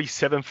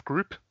 47th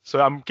group.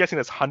 So I'm guessing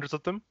there's hundreds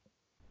of them.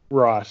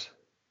 Right.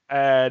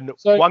 And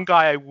one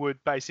guy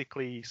would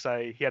basically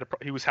say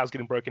his house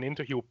getting broken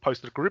into. He would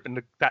post to the group,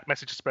 and that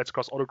message spreads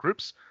across all the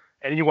groups.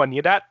 And anyone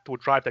near that would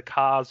drive their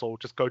cars or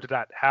just go to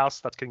that house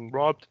that's getting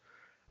robbed.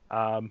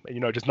 And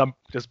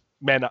just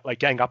man up, like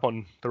gang up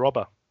on the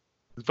robber.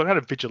 It's kind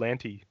of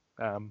vigilante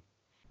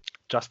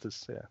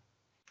justice. Yeah.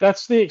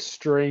 That's the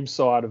extreme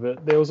side of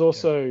it. There was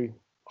also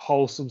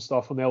wholesome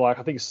stuff on there. Like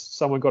I think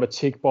someone got a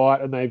tick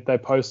bite and they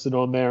posted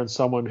on there, and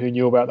someone who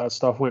knew about that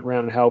stuff went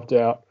around and helped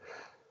out.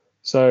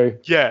 So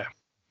yeah,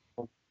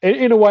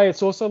 in a way,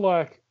 it's also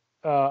like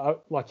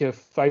your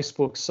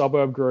Facebook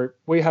suburb group.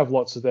 We have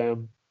lots of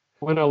them.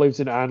 When I lived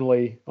in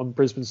Anley on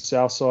Brisbane's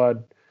south side,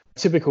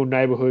 typical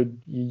neighbourhood,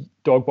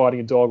 dog biting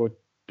a dog or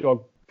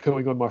dog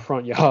pooing on my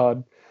front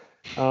yard,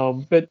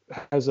 but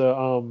has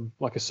a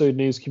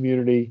Sudanese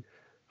community,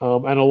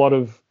 and a lot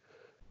of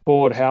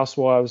bored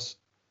housewives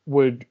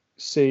would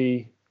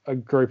see a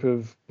group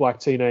of black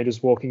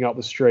teenagers walking up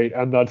the street,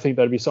 and they'd think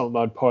that'd be something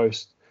they'd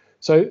post.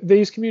 So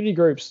these community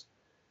groups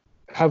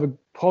have a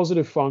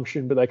positive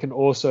function, but they can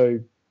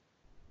also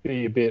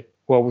be a bit,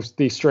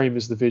 the extreme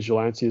is the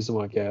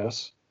vigilantism, I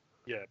guess.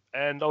 Yeah,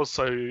 and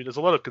also there's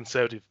a lot of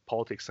conservative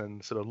politics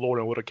and sort of law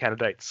and order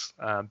candidates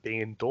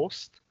being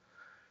endorsed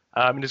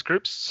in these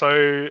groups.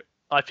 So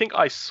I think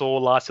I saw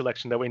last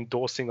election they were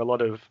endorsing a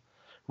lot of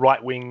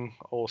right-wing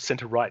or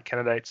centre-right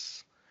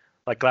candidates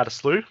like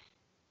Gladys Liu,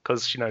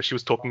 because she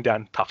was talking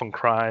down tough on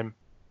crime.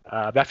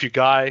 Matthew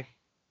Guy,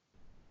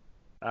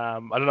 I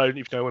don't know if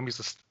you know him,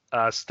 he's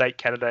a state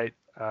candidate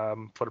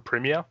for the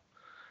premier,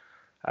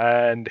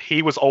 and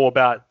he was all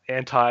about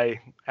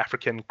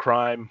anti-African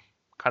crime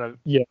kind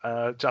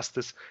of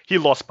justice. He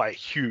lost by a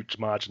huge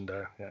margin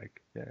though.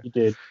 Yeah. He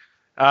did.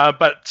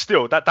 But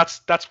still,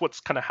 that's what's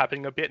kind of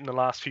happening a bit in the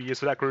last few years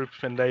for that group,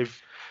 and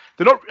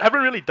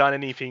haven't really done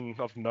anything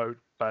of note,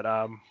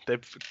 but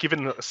they've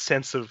given a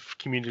sense of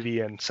community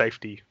and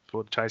safety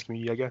for the Chinese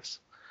community, I guess.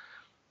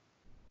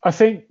 I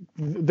think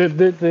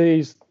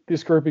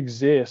this group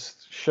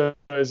exists shows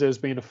there's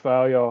been a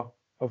failure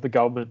of the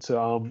government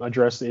to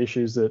address the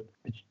issues that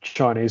the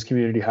Chinese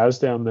community has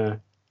down there.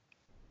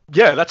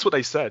 Yeah, that's what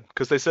they said,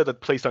 because they said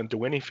that police don't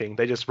do anything.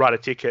 They just write a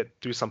ticket,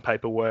 do some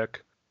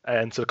paperwork,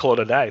 and sort of call it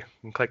a day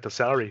and collect the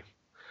salary.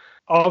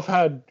 I've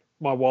had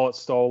my wallet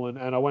stolen,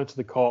 and I went to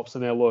the cops,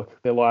 and they're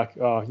like,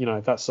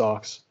 that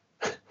sucks.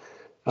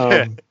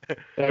 They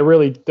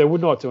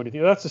would not do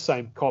anything. That's the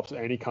same cops in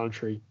any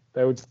country.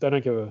 They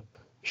don't give a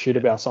shit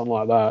about something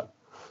like that.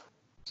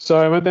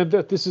 So then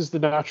this is the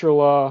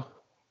natural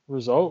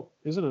result,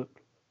 isn't it?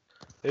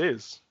 It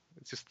is.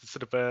 It's just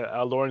sort of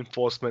our law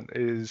enforcement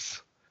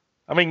is.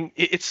 I mean,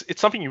 it's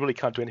something you really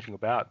can't do anything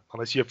about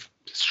unless you have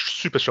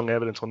super strong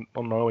evidence on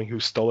knowing who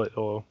stole it,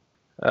 or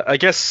I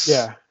guess.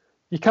 Yeah,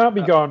 you can't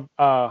be going.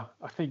 I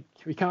think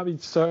we can't be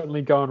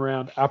certainly going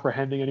around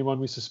apprehending anyone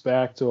we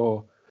suspect,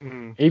 or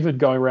even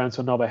going around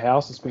to another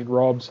house that's been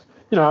robbed.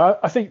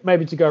 I think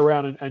maybe to go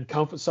around and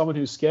comfort someone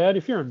who's scared.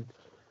 If you're in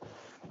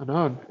I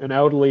know, an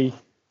elderly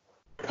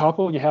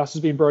couple and your house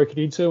has been broken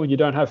into and you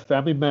don't have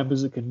family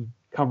members that can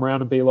come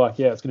around and be like,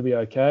 yeah, it's going to be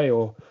okay,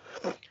 or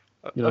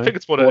I think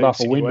it's more board an up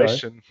a window.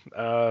 insinuation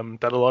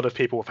that a lot of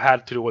people have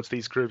had towards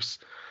these groups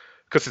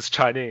because it's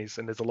Chinese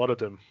and there's a lot of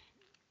them.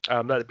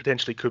 That it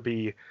potentially could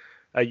be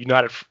a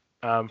united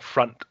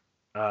front,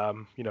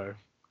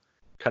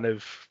 kind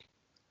of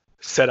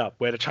setup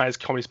where the Chinese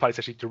Communist Party is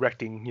actually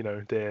directing,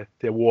 their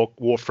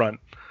war front,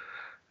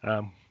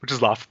 which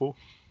is laughable.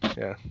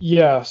 Yeah.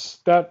 Yes,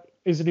 that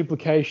is an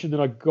implication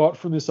that I got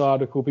from this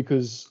article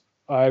because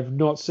I've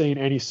not seen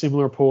any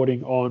similar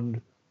reporting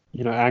on,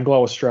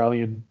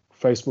 Anglo-Australian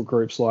Facebook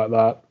groups like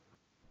that.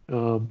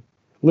 A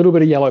little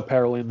bit of yellow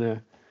peril in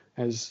there,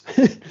 as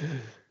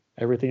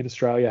everything in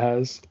Australia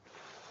has.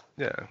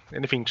 Yeah,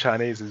 anything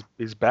Chinese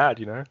is bad,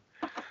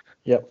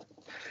 Yep.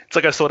 It's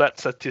like I saw that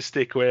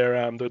statistic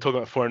where they were talking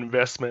about foreign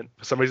investment.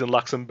 For some reason,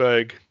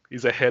 Luxembourg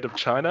is ahead of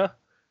China.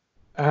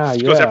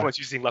 Because everyone's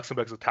using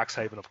Luxembourg as a tax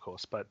haven, of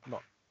course, but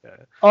not.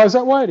 Oh, is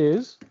that why it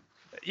is?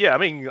 Yeah, I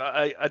mean,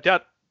 I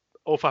doubt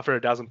all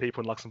 500,000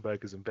 people in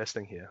Luxembourg is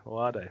investing here,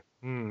 or are they?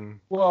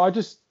 Well,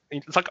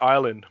 It's like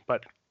Ireland,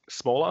 but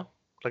smaller,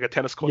 like a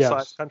tennis court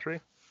sized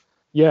country.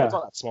 Yeah. Well, it's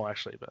not that small,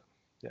 actually, but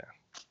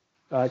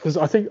yeah. Because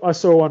I think I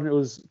saw one that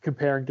was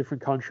comparing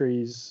different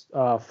countries'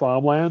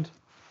 farmland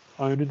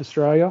owned in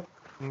Australia.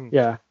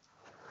 Yeah.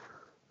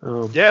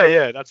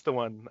 Yeah, that's the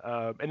one.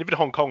 And even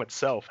Hong Kong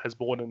itself has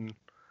bought in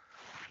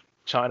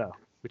China,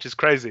 which is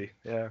crazy.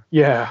 Yeah.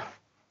 Yeah.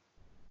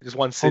 Just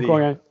one city. Hong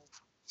Kong,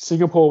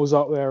 Singapore was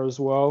up there as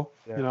well.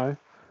 Yeah.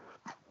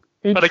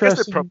 But I guess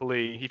that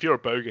probably, if you're a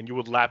bogan, you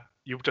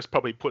would just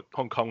probably put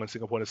Hong Kong and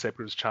Singapore in a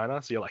separate as China.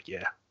 So you're like,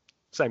 yeah,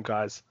 same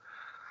guys.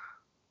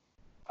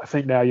 I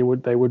think now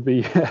they would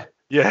be.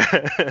 Yeah.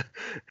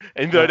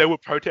 And though they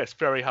would protest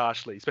very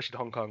harshly, especially the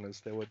Hong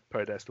Kongers, they would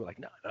protest. They're like,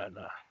 no.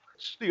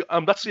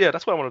 That's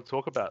what I wanted to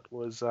talk about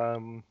was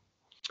Yongden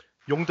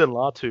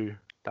Latu,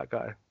 that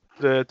guy,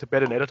 the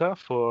Tibetan editor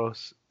for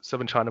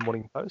 7 China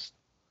Morning Post.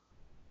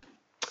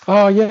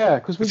 Oh yeah,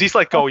 because he's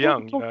like Go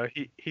Young,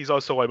 he's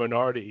also a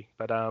minority,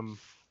 but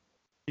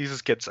he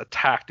just gets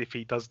attacked if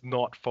he does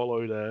not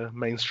follow the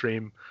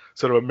mainstream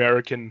sort of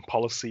American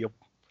policy of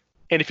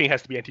anything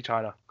has to be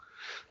anti-China.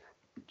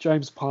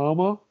 James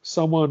Palmer,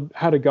 someone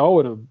had a go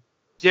at him.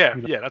 Yeah,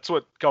 that's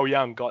what Go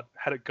Young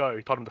had a go.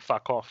 He told him to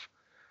fuck off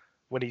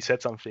when he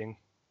said something.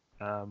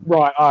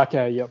 Right.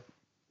 Okay. Yep.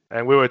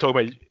 And we were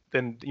talking about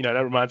then.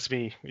 That reminds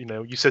me.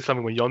 You said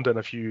something with Yongden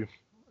a few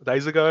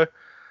days ago.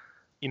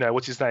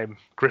 What's his name?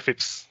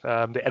 Griffiths,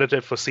 the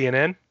editor for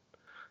CNN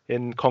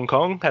in Hong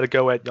Kong, had a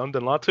go at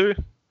Yongden Latu.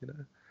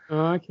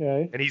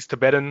 Okay. And he's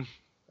Tibetan,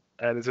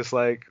 and it's just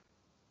like,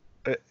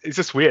 it's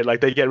just weird. Like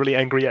they get really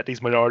angry at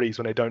these minorities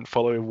when they don't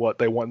follow what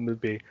they want them to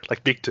be,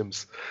 like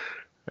victims.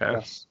 Yeah.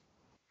 Yes.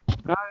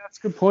 No, that's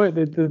a good point.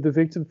 The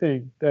victim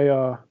thing. They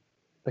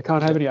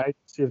can't have any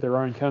agency of their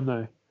own, can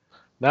they?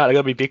 No, they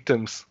gotta be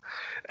victims.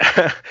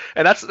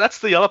 And that's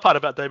the other part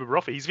about David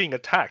Roffe. He's being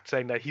attacked,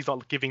 saying that he's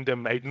not giving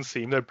them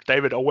agency. Even though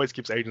David always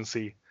gives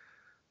agency.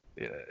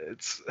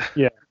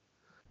 Yeah,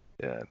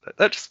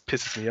 that just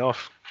pisses me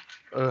off.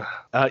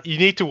 You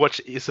need to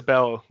watch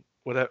Isabel,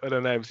 what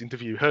her name's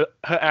interview. Her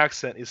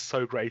accent is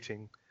so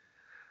grating.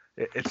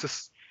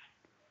 It's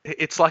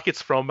like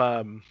it's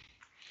from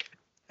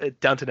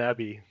Downton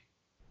Abbey.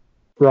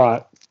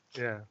 Right.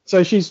 Yeah.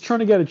 So she's trying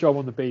to get a job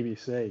on the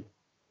BBC.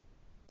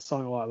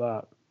 Something like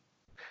that.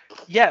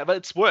 Yeah, but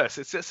it's worse.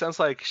 It sounds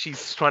like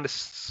she's trying to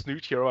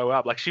snoot your way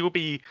up. Like she will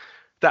be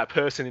that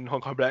person in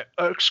Hong Kong, be like,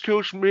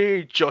 "Excuse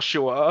me,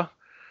 Joshua,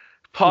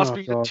 pass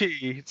me the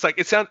tea." It's like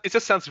it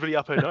just sounds really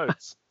up her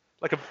nose,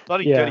 like a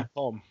bloody dirty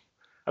pom.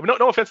 I mean,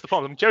 no offense to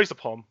Pom. I mean, Jerry's a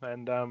Pom,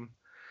 and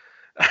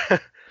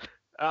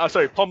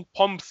sorry, Pom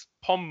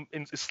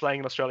is slang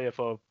in Australia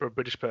for a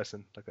British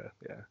person.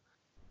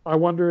 I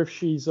wonder if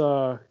she's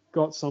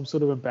got some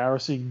sort of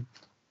embarrassing,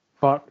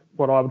 but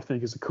what I would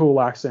think is a cool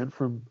accent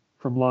from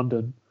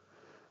London.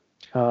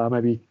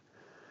 Maybe,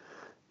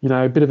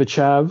 a bit of a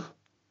chav,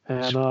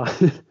 and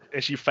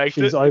and she faked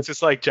it. It's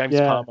just like James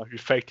Palmer who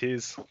faked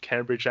his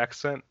Cambridge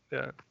accent.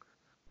 Yeah,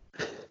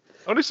 I'm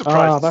only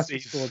surprised to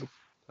see.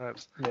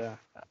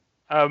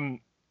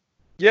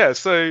 Yeah.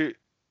 So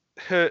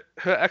her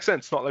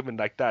accent's not even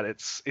like that.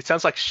 It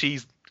sounds like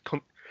she's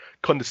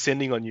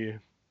condescending on you,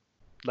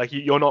 like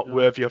you're not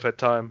worthy of her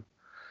time.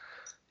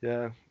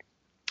 Yeah,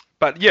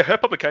 but yeah, her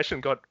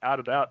publication got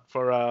outed out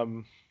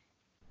for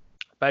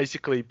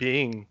basically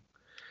being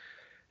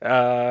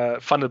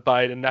funded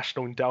by the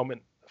National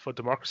Endowment for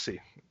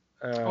Democracy.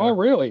 Oh,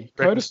 really?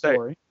 Coda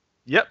Story?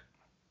 Yep.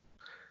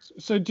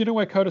 So do you know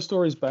where Coda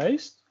Story is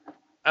based?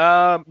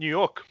 New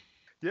York.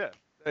 Yeah,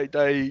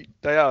 they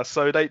are.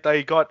 So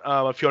they got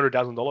a few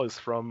 $100,000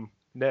 from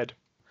Ned.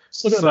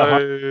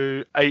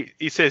 So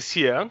it says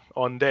here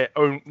on their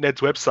own Ned's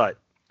website,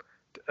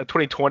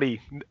 2020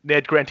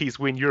 Ned grantees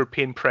win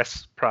European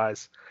Press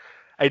Prize.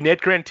 A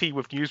Ned grantee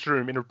with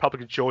newsroom in the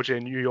Republic of Georgia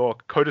and New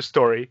York, Coda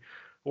Story,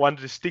 won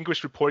the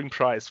Distinguished Reporting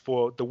Prize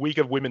for The Week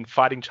of Women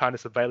Fighting China's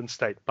Surveillance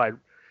State by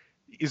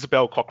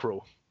Isabel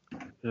Cockrell,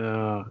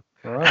 Yeah.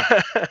 All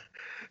right.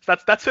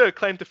 That's her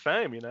claim to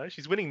fame.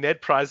 She's winning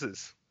Ned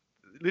prizes,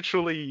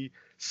 literally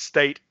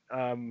state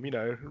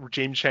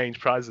regime change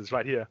prizes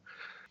right here.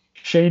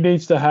 She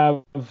needs to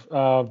have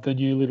the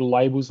new little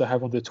labels they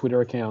have on their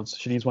Twitter accounts.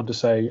 She needs one to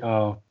say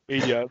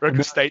media,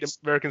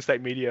 American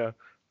state media,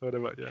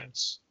 whatever. Yeah.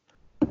 Yes.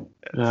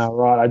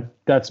 Right.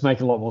 That's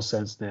making a lot more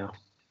sense now.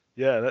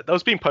 Yeah, that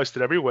was being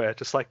posted everywhere,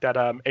 just like that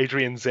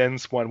Adrian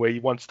Zen's one where he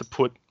wants to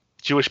put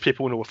Jewish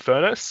people into a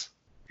furnace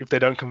if they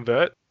don't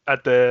convert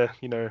at the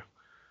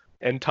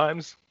end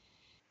times.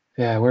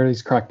 Yeah, where are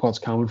these crackpots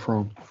coming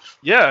from?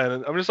 Yeah,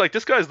 and I'm just like,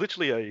 this guy's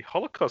literally a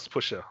Holocaust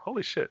pusher.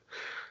 Holy shit.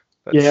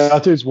 Yeah,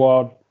 that dude's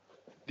wild.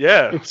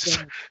 Yeah.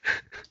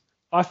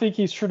 I think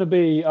he's trying to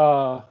be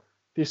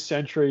this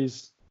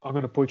century's, I'm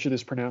going to butcher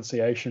this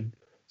pronunciation,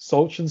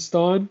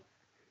 Solzhenitsyn.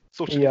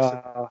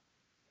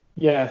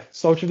 Yeah,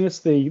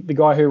 Solzhenitsyn, the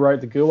guy who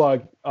wrote the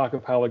Gulag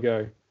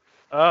Archipelago.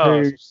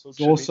 Who's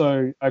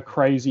also a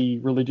crazy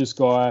religious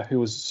guy who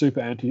was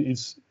super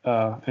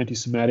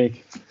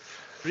anti-Semitic.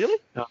 Really?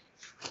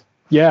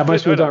 Yeah,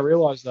 most people don't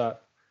realize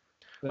that.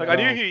 Like, I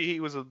knew he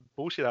was a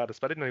bullshit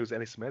artist, but I didn't know he was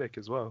anti-Semitic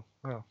as well.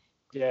 Wow.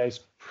 Yeah, he's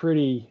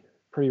pretty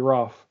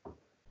rough.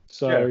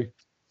 So, yeah.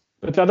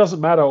 But that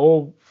doesn't matter.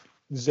 All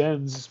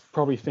Zens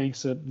probably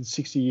thinks that in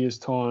 60 years'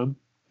 time,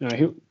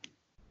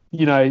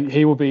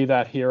 he will be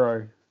that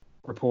hero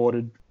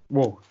reported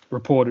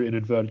in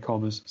inverted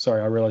commas.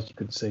 Sorry, I realized you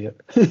couldn't see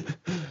it.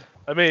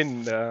 I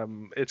mean,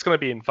 it's going to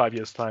be in 5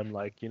 years' time.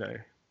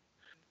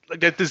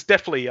 There's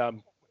definitely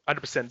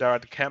 100% there are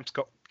the camps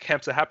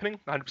are happening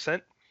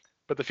 100%.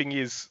 But the thing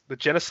is, the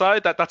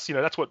genocide that's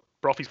what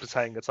Brophy's been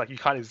saying. It's like you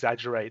can't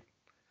exaggerate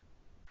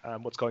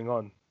what's going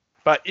on.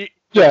 But the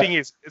thing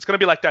is, it's going to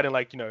be like that in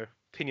 10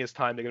 years'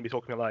 time. They're going to be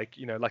talking like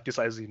this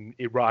as in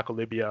Iraq or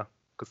Libya,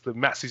 because the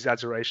mass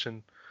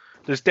exaggeration.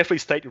 There's definitely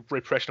state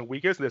repression of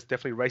Uyghurs. There's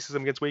definitely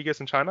racism against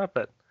Uyghurs in China,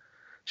 but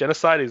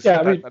genocide is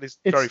that is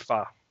very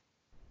far.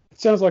 It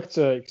sounds like it's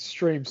an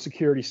extreme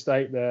security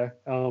state there.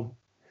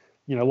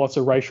 Lots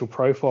of racial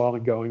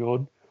profiling going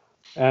on,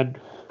 and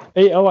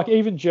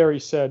even Jerry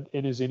said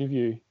in his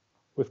interview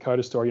with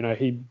Coda Story,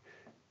 he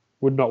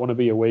would not want to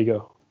be a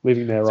Uyghur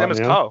living there right now.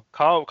 Same as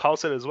Carl. Carl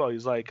said as well.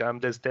 He's like,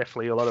 there's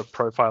definitely a lot of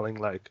profiling.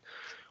 Like,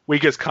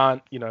 Uyghurs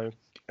can't,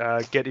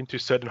 get into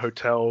certain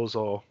hotels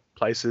or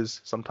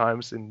places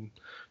sometimes in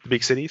the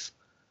big cities.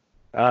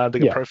 They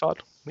get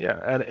profiled. Yeah,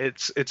 and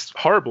it's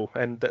horrible,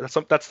 and that's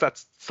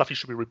stuff you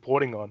should be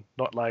reporting on,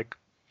 not like,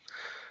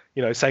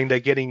 saying they're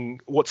getting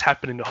what's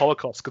happened in the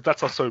Holocaust, because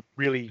that's also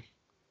really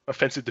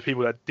offensive to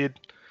people that did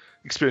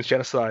experience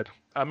genocide.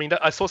 I mean,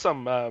 I saw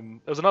some. There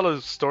was another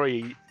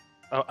story.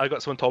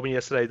 Someone told me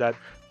yesterday that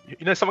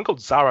someone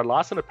called Zara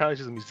Larson. Apparently,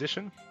 she's a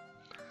musician,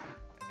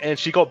 and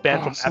she got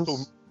banned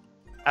from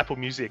Apple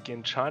Music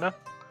in China.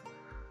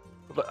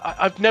 But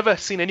I've never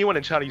seen anyone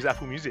in China use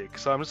Apple Music,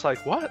 so I'm just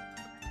like, what?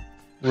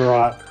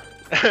 Right.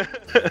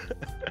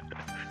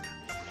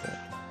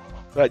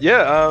 But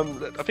yeah,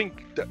 I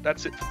think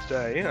that's it for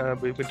today.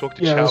 We've been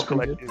talking to Chow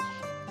Collective,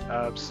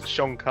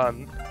 Shong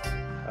Kun,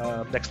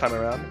 next time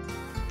around.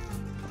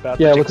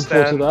 Looking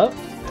forward to that.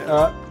 Yeah.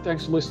 All right,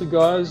 thanks for listening,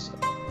 guys.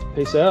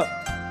 Peace out.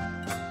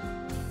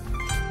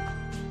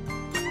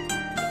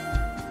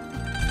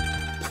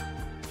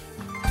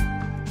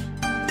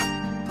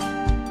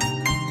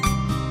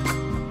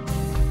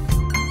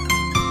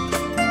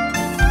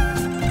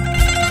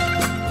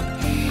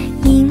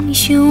英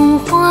雄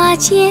花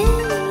间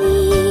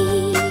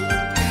意，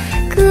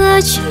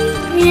歌曲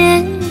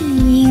人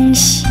影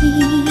稀。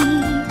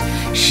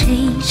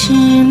谁知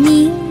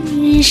明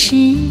日时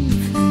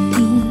分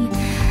里，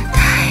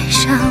台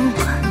上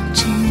望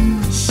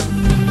真心。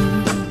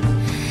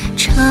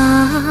唱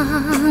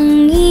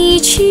一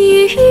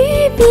曲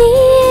别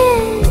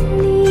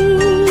离，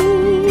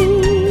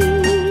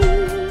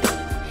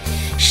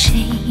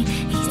谁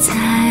在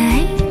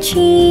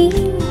君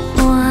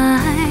怀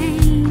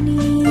里？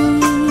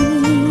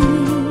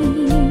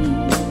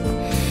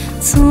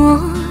昨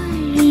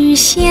日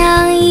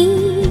相依，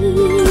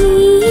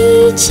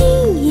今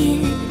夜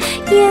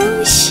又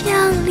相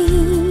离，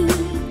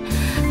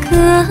各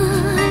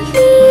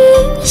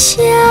领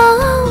笑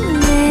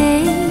泪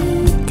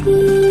滴。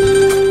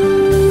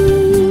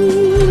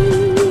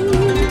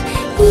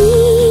一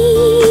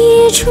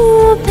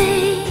出悲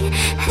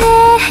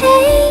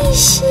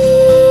喜，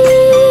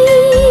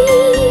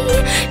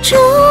众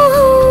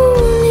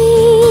里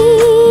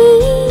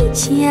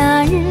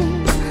佳人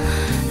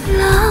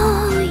老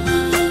矣。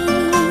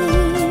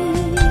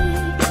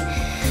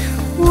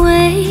为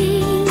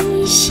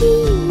戏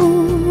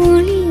武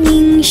林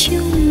英雄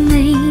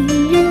美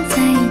人在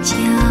交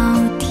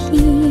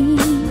替，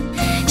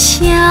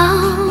笑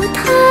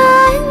谈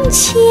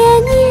千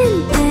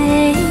年。